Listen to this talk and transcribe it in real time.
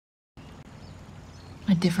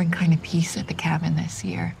a different kind of peace at the cabin this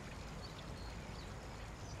year.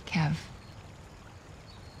 Kev,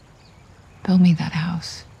 build me that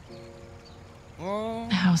house.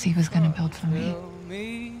 The house he was gonna build for me.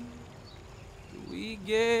 We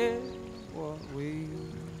get what we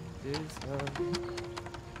deserve.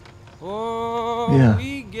 Oh, Yeah.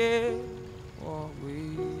 we get what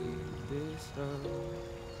we deserve.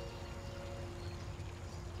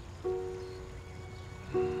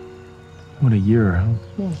 What a year,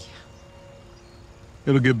 huh?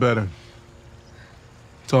 It'll get better.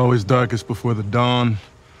 It's always darkest before the dawn,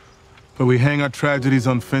 but we hang our tragedies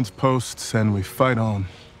on fence posts and we fight on.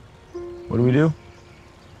 What do we do?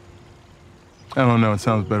 I don't know, it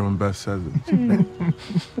sounds better when Beth says it.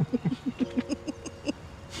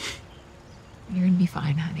 You're gonna be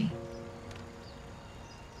fine, honey.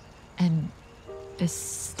 And this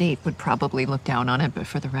state would probably look down on it, but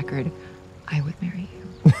for the record, I would marry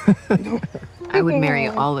you. I would marry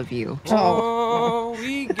all of you. Oh,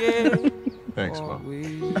 we get Thanks, what Mom. we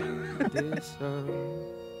deserve.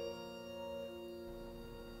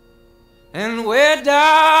 And where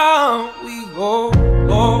down we go,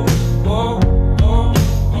 go, go, go,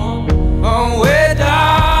 go. Oh, where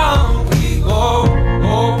down we go,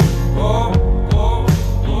 go, go, go,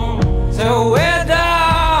 go. So where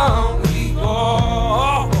down we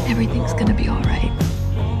go. Everything's gonna be all right.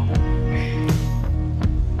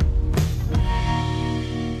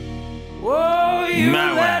 Whoa, you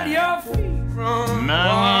My let way. your feet run.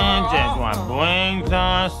 Man, that's what brings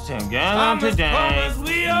us together today.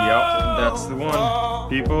 Yep, that's the one.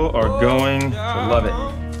 People are going to love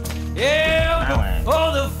it. Yeah, My way.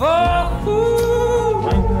 for the folk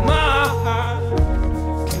who my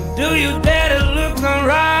heart. Do you dare to look them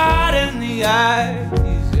right in the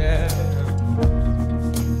eyes? Yeah.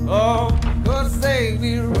 Oh, 'cause say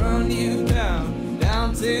we run you down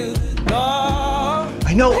to the door.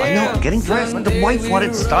 I know. I'm getting dressed. The wife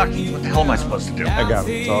wanted stockings. What the hell am I supposed to do? I got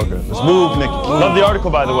it. It's all good. Let's move, Nicky. Love the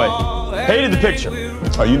article, by the way. Hated the picture.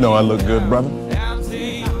 Oh, you know I look good, brother.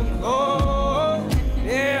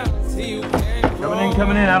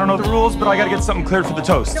 Coming in. I don't know the rules, but I gotta get something cleared for the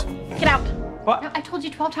toast. Get out. What? No, I told you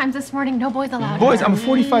 12 times this morning, no boys allowed. Boys, I'm a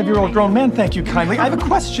 45-year-old grown man. Thank you kindly. I have a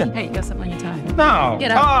question. Hey, you got something on your tie. No. Get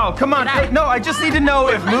up. Oh, come on. Get out. Hey, no, I just need to know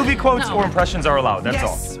if movie quotes No. or impressions are allowed. That's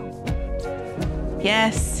Yes.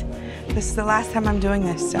 Yes. This is the last time I'm doing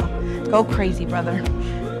this, so go crazy, brother. all.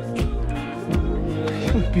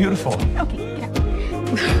 You look beautiful. Okay, get out.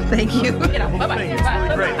 Thank you. Get out. Bye-bye. It's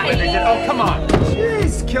really great. Wait, they did- Oh, come on.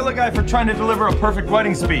 Jeez, kill a guy for trying to deliver a perfect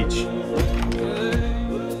wedding speech.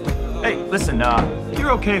 Hey, listen,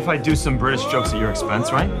 you're okay if I do some British jokes at your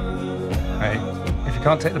expense, right? Hey, if you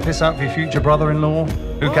can't take the piss out of your future brother-in-law,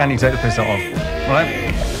 who can you take the piss out of?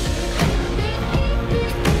 Right?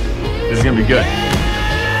 This is gonna be good.